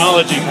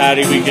Technology,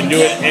 Patty, we can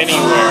do it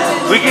anywhere.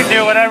 We can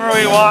do whatever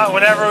we want,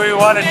 whenever we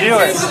want to do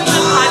it.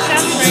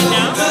 Podcast right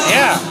now?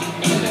 Yeah.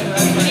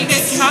 What are you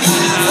guys talking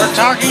about? We're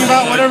talking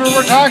about whatever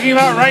we're talking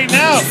about right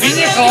now.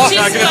 Pina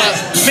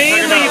coladas.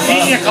 Mainly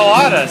pina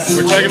coladas.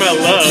 We're talking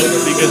about love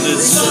because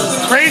it's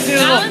Crazy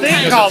little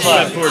thing called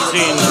love. 14.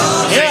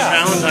 Yeah.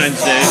 Valentine's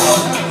Day.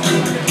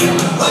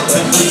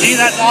 See,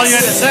 that's all you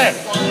had to say.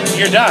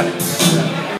 You're done.